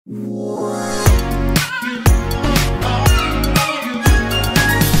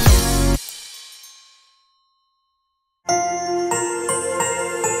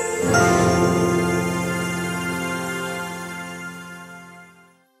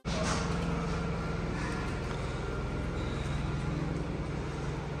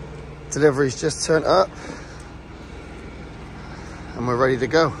Delivery's just turned up and we're ready to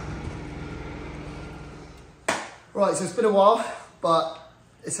go. Right, so it's been a while, but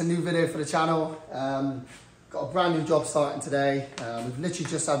it's a new video for the channel. Got a brand new job starting today. We've literally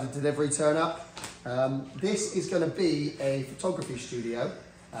just had the delivery turn up. This is going to be a photography studio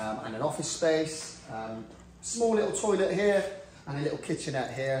and an office space. Small little toilet here and a little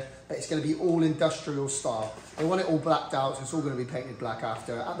kitchenette here, but it's going to be all industrial style. We want it all blacked out, so it's all going to be painted black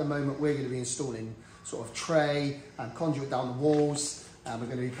after. At the moment, we're going to be installing sort of tray and conduit down the walls. We're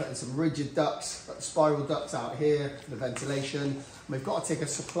going to be putting some rigid ducts, like the spiral ducts out here for the ventilation. And we've got to take a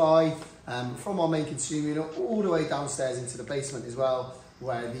supply from our main consumer unit all the way downstairs into the basement as well,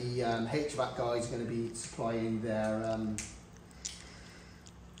 where the HVAC guys are going to be supplying their,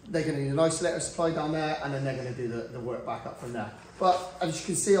 they're going to need an isolator supply down there, and then they're going to do the work back up from there. But as you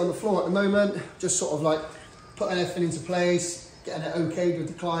can see on the floor at the moment, just sort of like putting everything into place, getting it okayed with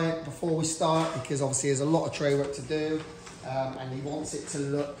the client before we start, because obviously there's a lot of tray work to do. And he wants it to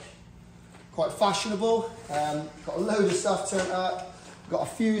look quite fashionable. Got a load of stuff turned up. Got a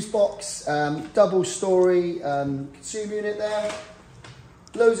fuse box, double story consumer unit there.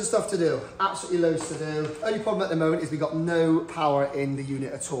 Loads of stuff to do, absolutely loads to do. Only problem at the moment is we got no power in the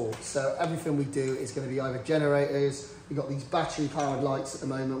unit at all. So everything we do is going to be either generators. We've got these battery powered lights at the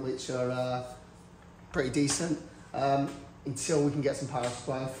moment, which are pretty decent. Until we can get some power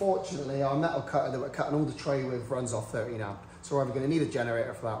supply. Unfortunately, our metal cutter that we're cutting all the tray with runs off 13 amp. So we're either going to need a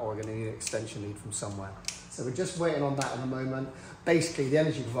generator for that, or we're going to need an extension lead from somewhere. So we're just waiting on that at the moment. Basically, the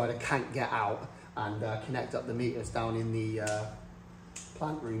energy provider can't get out and connect up the meters down in the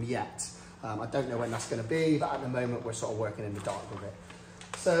plant room yet. I don't know when that's going to be, but at the moment we're sort of working in the dark with it.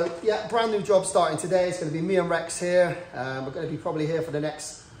 So yeah, brand new job starting today. It's going to be me and Rex here. We're going to be probably here for the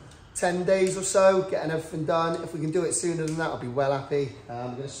next 10 days or so, getting everything done. If we can do it sooner than that, I'll be well happy. We're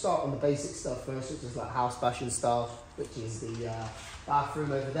going to start on the basic stuff first, which is like house bashing stuff, which is the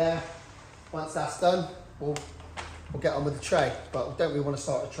bathroom over there. Once that's done, we'll get on with the tray. But we don't really want to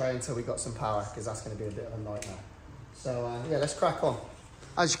start the tray until we got some power, because that's going to be a bit of a nightmare. So yeah, let's crack on.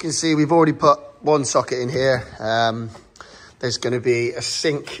 As you can see, we've already put one socket in here. There's going to be a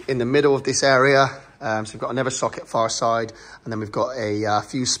sink in the middle of this area. So we've got another socket far side, and then we've got a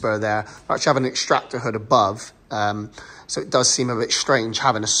fuse spur there. We actually have an extractor hood above, so it does seem a bit strange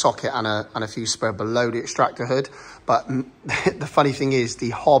having a socket and a fuse spur below the extractor hood. But the funny thing is,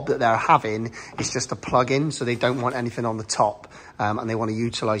 the hob that they're having is just a plug-in, so they don't want anything on the top, and they want to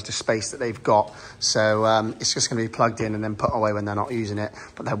utilise the space that they've got. So it's just going to be plugged in and then put away when they're not using it.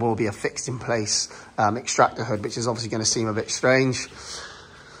 But there will be a fixed in place extractor hood, which is obviously going to seem a bit strange.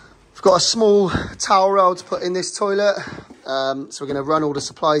 We've got a small towel rail to put in this toilet, so we're going to run all the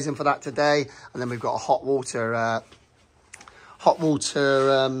supplies in for that today, and then we've got a hot water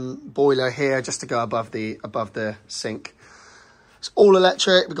boiler here just to go above the sink. It's all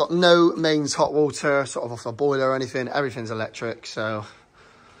electric. We've got no mains hot water sort of off a boiler or anything. Everything's electric. So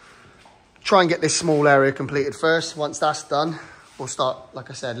try and get this small area completed first. Once that's done, we'll start,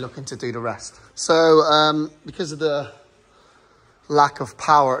 like I said, looking to do the rest. So because of the lack of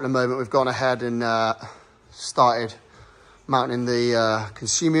power at the moment, we've gone ahead and started mounting the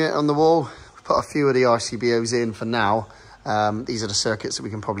consumer unit on the wall. We've put a few of the RCBOs in for now. These are the circuits that we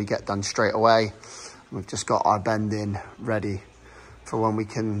can probably get done straight away. We've just got our bending ready for when we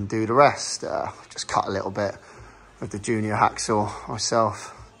can do the rest. Just cut a little bit with the junior hacksaw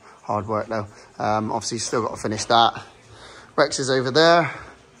myself. Hard work though. Obviously still got to finish that. Rex is over there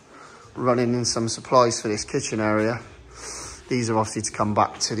running in some supplies for this kitchen area. These are obviously to come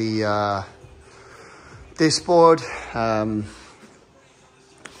back to the disc board. As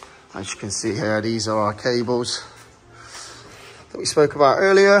you can see here, these are our cables that we spoke about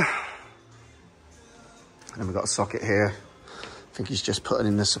earlier. And then we've got a socket here. I think he's just putting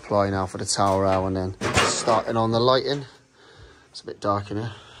in the supply now for the towel rail, and then starting on the lighting. It's a bit dark in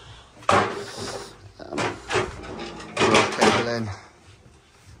here. Cable in.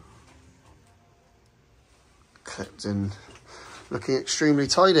 Clipped in. Looking extremely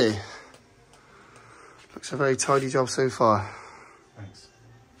tidy. Looks a very tidy job so far. Thanks.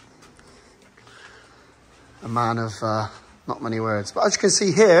 A man of not many words. But as you can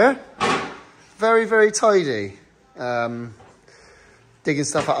see here, very, very tidy. Digging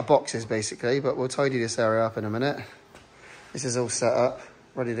stuff out of boxes basically, but we'll tidy this area up in a minute. This is all set up,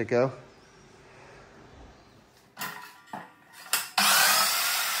 ready to go.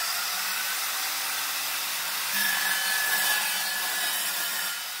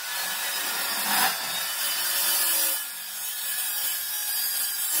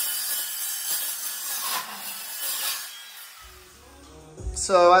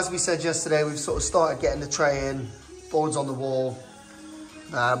 So as we said yesterday, we've sort of started getting the tray in, boards on the wall.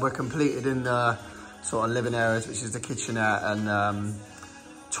 We're completed in the sort of living areas, which is the kitchenette and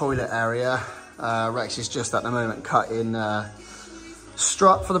toilet area. Rex is just at the moment cutting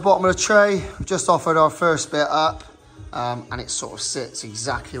strut for the bottom of the tray. We've just offered our first bit up, and it sort of sits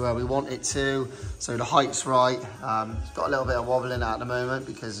exactly where we want it to. So the height's right. It's got a little bit of wobbling at the moment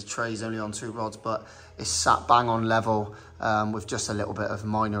because the tray's only on 2 rods, but it's sat bang on level with just a little bit of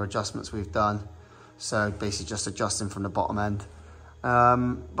minor adjustments we've done. So basically just adjusting from the bottom end.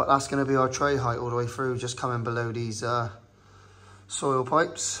 But that's going to be our tray height all the way through, just coming below these soil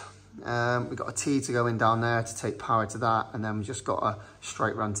pipes. We've got a T to go in down there to take power to that, and then we've just got a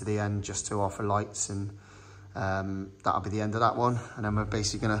straight run to the end just to offer lights, and that'll be the end of that one. And then we're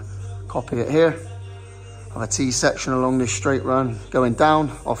basically going to copy it here. Have a T section along this straight run going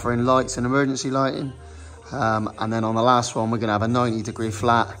down, offering lights and emergency lighting. And then on the last one, we're going to have a 90-degree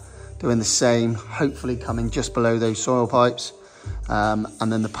flat, doing the same, hopefully coming just below those soil pipes.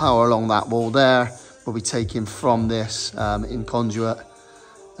 And then the power along that wall there will be taken from this in conduit.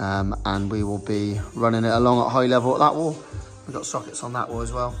 And we will be running it along at high level at that wall. We've got sockets on that wall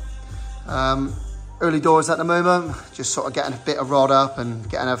as well. Early doors at the moment, just sort of getting a bit of rod up and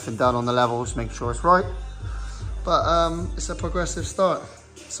getting everything done on the levels, making sure it's right. But it's a progressive start.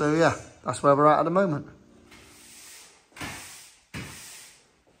 So yeah, that's where we're at the moment.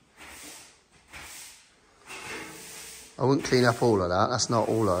 I wouldn't clean up all of that, that's not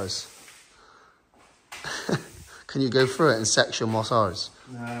all ours. Can you go through it and section what's ours?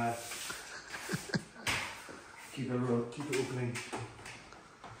 Nah. keep it all clean.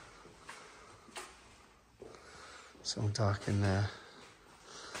 It's all dark in there.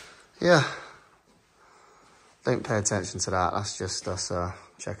 Yeah. Don't pay attention to that, that's just us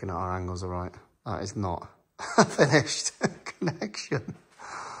checking that our angles are right. That is not a finished connection.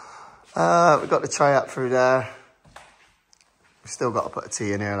 We've got the tray up through there. We've still got to put a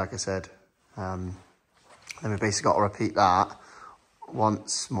T in here, like I said. Then we've basically got to repeat that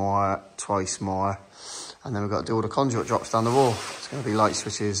once more, twice more. And then we've got to do all the conduit drops down the wall. It's going to be light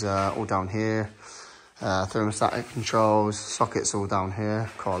switches all down here. Thermostatic controls, sockets all down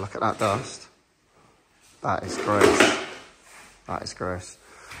here. God, look at that dust. That is gross. That is gross.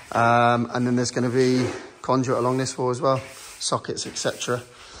 And then there's going to be conduit along this wall as well. Sockets, etc.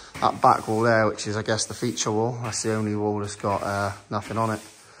 That back wall there, which is, I guess, the feature wall. That's the only wall that's got nothing on it.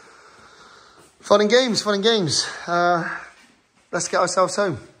 Fun and games, fun and games. Let's get ourselves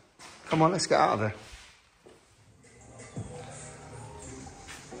home. Come on, let's get out of here.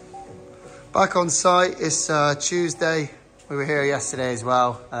 Back on site, it's Tuesday. We were here yesterday as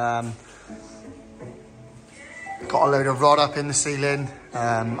well. Got a load of rod up in the ceiling.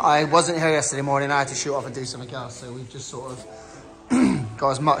 I wasn't here yesterday morning. I had to shoot off and do something else, so we've just sort of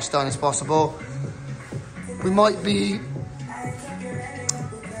got as much done as possible. We might be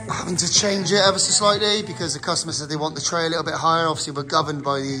having to change it ever so slightly because the customer said they want the tray a little bit higher. Obviously, we're governed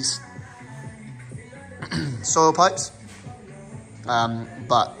by these soil pipes.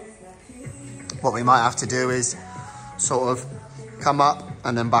 But what we might have to do is sort of come up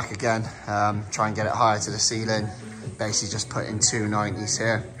and then back again, try and get it higher to the ceiling. Basically just put in 2 90s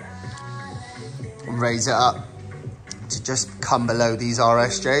here and raise it up to just come below these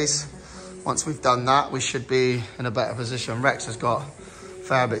RSJs. Once we've done that, we should be in a better position. Rex has got a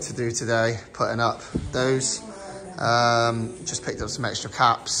fair bit to do today, putting up those. Just picked up some extra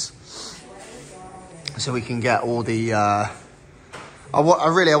caps so we can get all the, I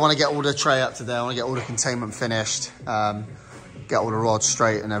want to get all the tray up today. I want to get all the containment finished, get all the rods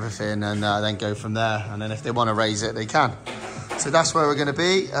straight and everything, and then go from there. And then if they want to raise it, they can. So that's where we're going to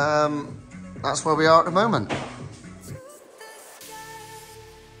be. That's where we are at the moment.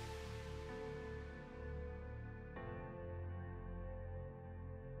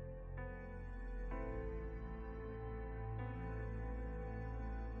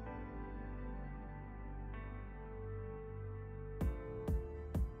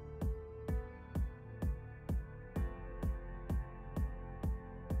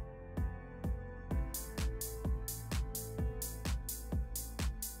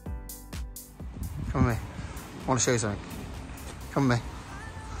 Come with me. I want to show you something. Come with me.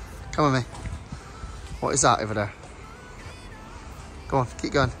 Come with me. What is that over there? Go on,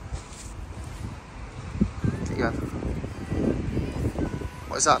 keep going. Keep going.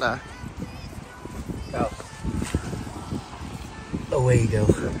 What is that there? Go. Away you go.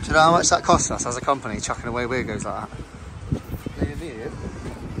 Do you know how much that costs us as a company, chucking away Weirdos like that? They didn't need it.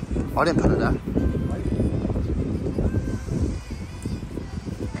 I didn't put it there.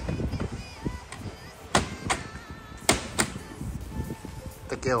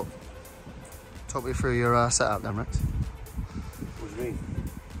 guilt. Talk me through your setup then, Rex. What do you mean?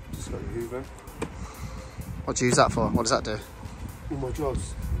 Just got your Hoover. What do you use that for? What does that do? All my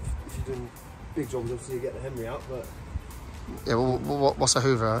jobs. If you're doing big jobs, obviously you get the Henry out, but... Yeah, well, what's a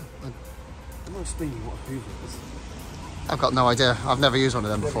Hoover? I'm not explaining what a Hoover is. I've got no idea. I've never used one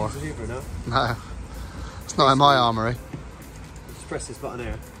of them before. Never used a Hoover, no? No. It's not in my armoury. You just press this button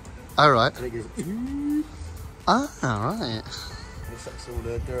here. Oh, right. And it goes... Ah, right. It sucks all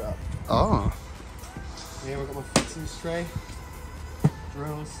the dirt up. Oh. Here I've got my fixing tray,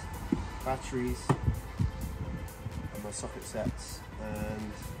 drills, batteries, and my socket sets,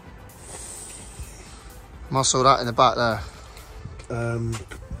 and... What's all that in the back there?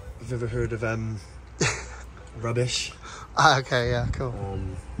 Have you ever heard of rubbish? Ah, okay, yeah, cool.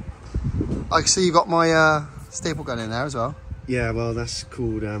 I can see you got my staple gun in there as well. Yeah, well, that's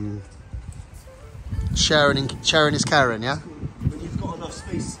called... Sharing is caring, yeah? When you've got enough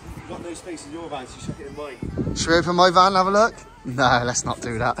space, you've got no space in your van, so you chuck it in mine. Should we open my van and have a look? No, let's not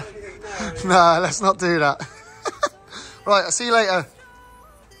do that. No, let's not do that. Right, I'll see you later.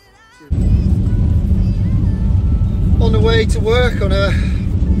 On the way to work on a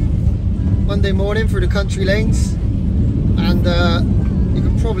Monday morning through the country lanes, and you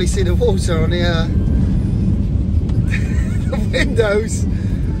can probably see the water on the windows.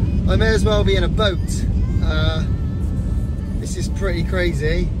 I may as well be in a boat. This is pretty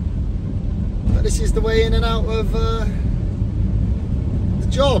crazy, but this is the way in and out of the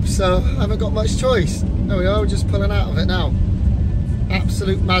job, so I haven't got much choice. There we are, we're just pulling out of it now.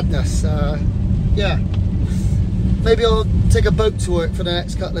 Absolute madness. Yeah, maybe I'll take a boat to work for the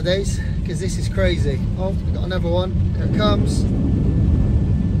next couple of days, because this is crazy. Oh, we've got another one. Here it comes.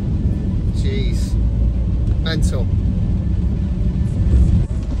 Jeez, mental.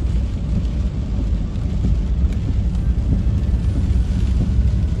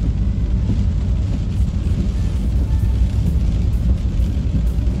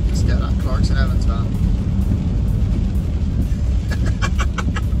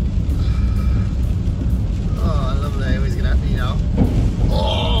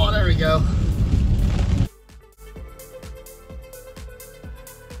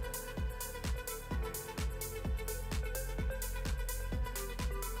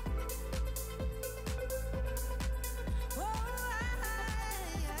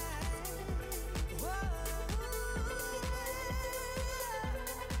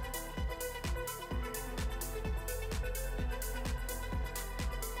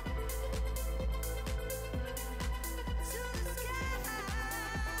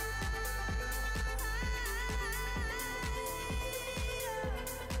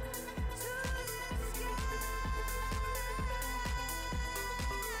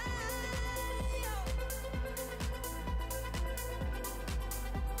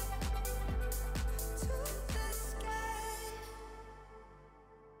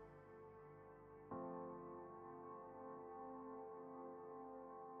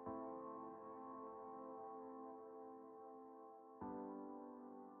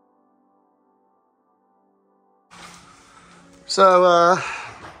 So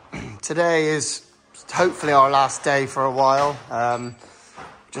today is hopefully our last day for a while.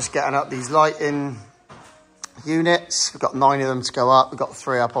 Just getting up these lighting units. We've got 9 of them to go up. We've got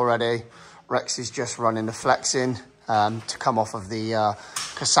 3 up already. Rex is just running the flexing to come off of the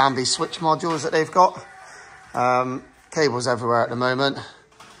Kasambi switch modules that they've got. Cables everywhere at the moment.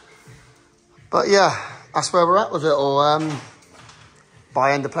 But yeah, that's where we're at with it all.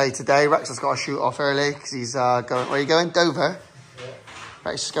 By end of play today, Rex has got to shoot off early because he's going, where are you going? Dover? Yeah.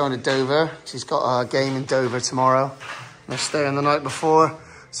 Rex is going to Dover. He's got a game in Dover tomorrow. We're staying the night before.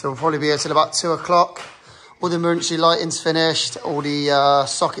 So we'll probably be here till about 2 o'clock. All the emergency lighting's finished. All the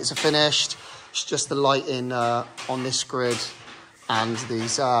sockets are finished. It's just the lighting on this grid and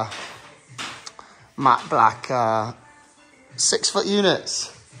these matte black 6-foot units.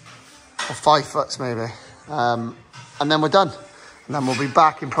 Or 5 foots maybe. And then we're done. And then we'll be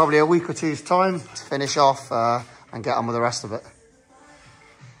back in probably a week or two's time to finish off and get on with the rest of it.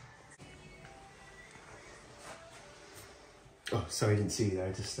 Oh, sorry, I didn't see you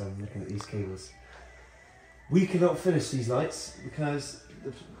there, just looking at these cables. We cannot finish these lights because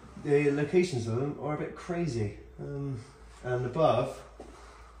the locations of them are a bit crazy. And above,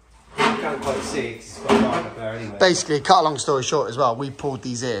 you can't quite see because it's quite dark up there anyway. Basically, cut a long story short as well, we pulled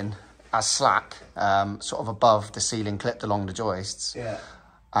these in as slack, sort of above the ceiling, clipped along the joists. Yeah.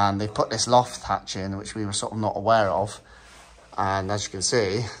 And they put this loft hatch in, which we were sort of not aware of. And as you can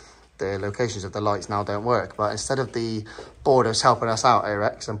see, the locations of the lights now don't work. But instead of the boarders helping us out,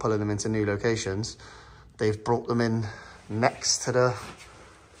 Rex, and pulling them into new locations, they've brought them in next to the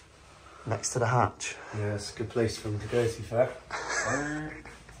next to the hatch. Yeah, it's a good place for them to go, to be fair.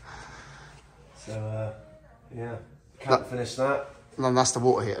 So, yeah, can't finish that. And that's the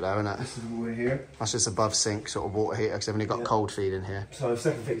water heater though, isn't it? This is the water here. That's just above sink sort of water heater because they've only got cold feed in here. So I've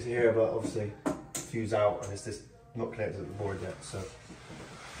second fixed it here, but obviously fuse out and it's just not connected to the board yet, so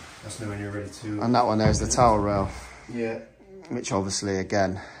that's nowhere near ready to... And that one there's the towel rail. Yeah. Which obviously,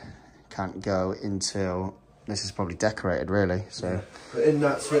 again, can't go until... This is probably decorated, really, so... Yeah. But in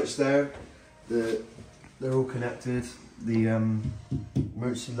that switch there, they're all connected. The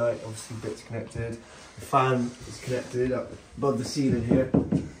emergency light, obviously, bit's connected. The fan is connected up above the ceiling here.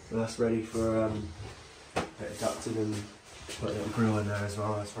 So that's ready for bit of ducting and put a little grill in there as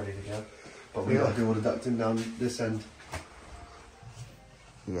well. That's ready to go. But we've got to do all the ducting down this end.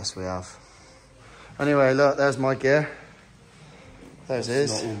 Yes, we have. Anyway, look, there's my gear. There's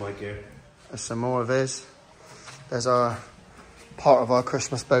his. Not all my gear. There's some more of his. There's our part of our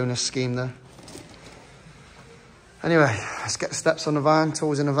Christmas bonus scheme there. Anyway, let's get the steps on the van,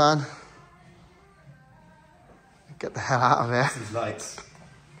 tools in the van. Get the hell out of here. These lights.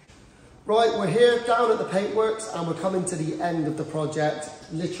 Right, we're here down at the paintworks and we're coming to the end of the project.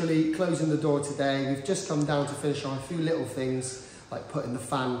 Literally closing the door today. We've just come down to finish on a few little things, like putting the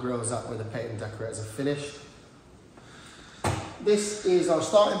fan grills up where the paint and decorators are finished. This is our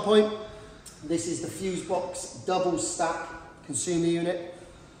starting point. This is the fuse box double stack consumer unit.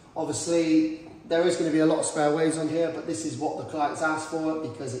 Obviously, there is going to be a lot of spare ways on here, but this is what the client's asked for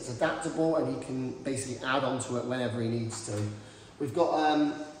because it's adaptable and he can basically add on to it whenever he needs to. We've got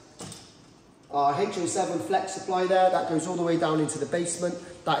our HO7 flex supply there. That goes all the way down into the basement.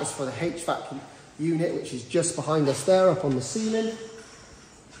 That is for the HVAC unit, which is just behind us there, up on the ceiling.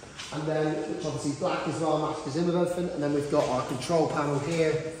 And then, which obviously black as well, matches in with everything. And then we've got our control panel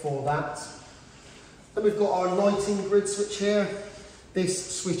here for that. Then we've got our lighting grid switch here.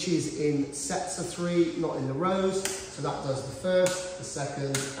 This switches in sets of 3, not in the rows. So that does the first, the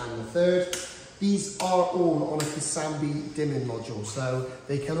second, and the third. These are all on a Kasambi dimming module, so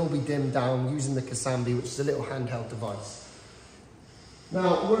they can all be dimmed down using the Kasambi, which is a little handheld device.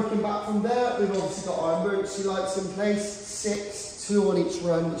 Now, working back from there, we've obviously got our emergency lights in place, 6, 2 on each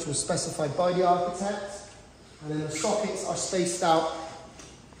run, which was specified by the architect. And then the sockets are spaced out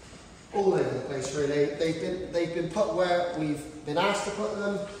all over the place, really. They've been put where we've been asked to put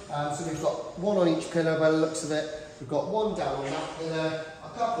them. So we've got 1 on each pillar by the looks of it. We've got 1 down on that pillar, a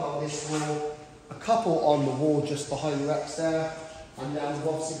couple on this wall, a couple on the wall just behind Rex there, and then we've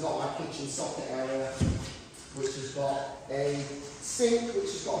obviously got our kitchen socket area, which has got a sink,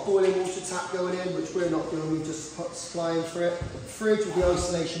 which has got a boiling water tap going in, which we're not doing, we just put supply in for it. A fridge with the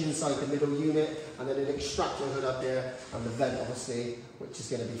isolation inside the middle unit, and then an extractor hood up here, and the vent obviously, which is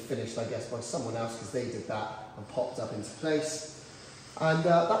going to be finished, I guess, by someone else, because they did that and popped up into place. And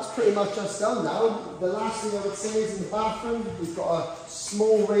that's pretty much us done now. The last thing I would say is in the bathroom, we've got a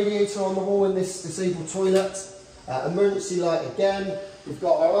small radiator on the wall in this disabled toilet. Emergency light again. We've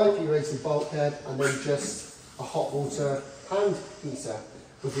got our IP rated bulkhead and then just a hot water hand heater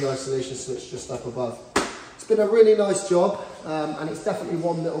with the isolation switch just up above. It's been a really nice job and it's definitely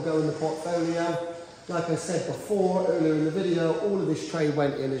one that will go in the portfolio. Like I said before, earlier in the video, all of this tray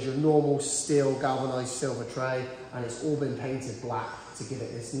went in as your normal steel galvanised silver tray and it's all been painted black to give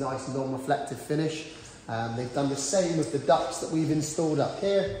it this nice non-reflective finish. They've done the same with the ducts that we've installed up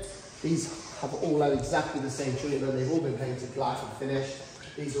here. These have all had exactly the same treatment. They've all been painted black and finished.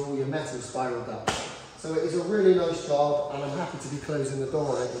 These are all your metal spiral ducts. So it is a really nice job and I'm happy to be closing the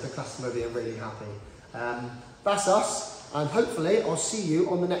door on it with the customer being really happy. That's us and hopefully I'll see you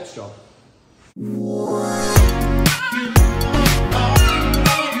on the next job.